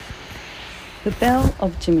Poupelle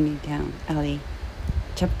of Chimney Town, Alley.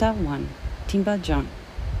 Chapter 1. Timber John.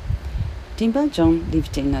 Timber John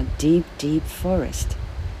lived in a deep, deep forest.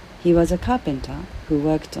 He was a carpenter who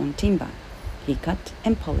worked on timber. He cut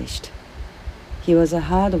and polished. He was a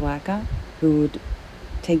hard worker who would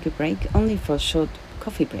take a break only for short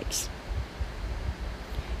coffee breaks.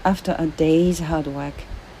 After a day's hard work,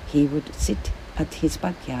 he would sit at his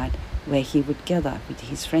backyard where he would gather with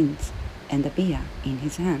his friends and a beer in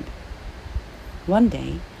his hand. One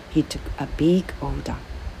day, he took a big order.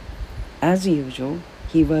 As usual,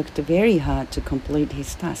 he worked very hard to complete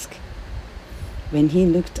his task. When he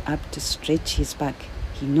looked up to stretch his back,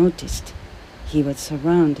 he noticed he was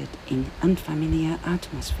surrounded in unfamiliar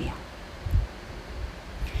atmosphere.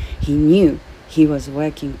 He knew he was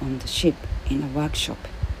working on the ship in a workshop,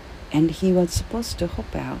 and he was supposed to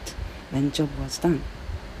hop out when job was done.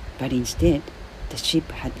 But instead, the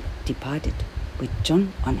ship had departed with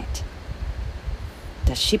John on it.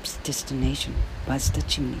 The ship's destination was the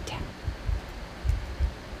Chimney Town.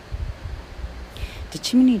 The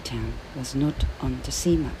Chimney Town was not on the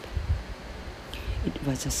sea map. It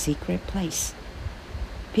was a secret place.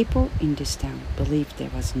 People in this town believed there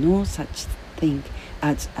was no such thing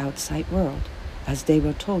as outside world, as they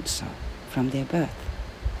were told so from their birth.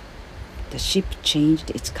 The ship changed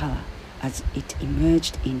its color as it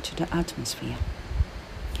emerged into the atmosphere.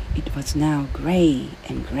 It was now gray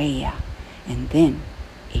and grayer, and then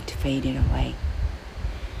it faded away.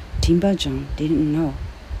 Timber John didn't know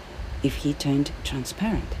if he turned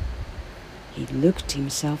transparent. He looked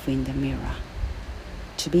himself in the mirror.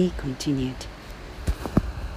 To be continued.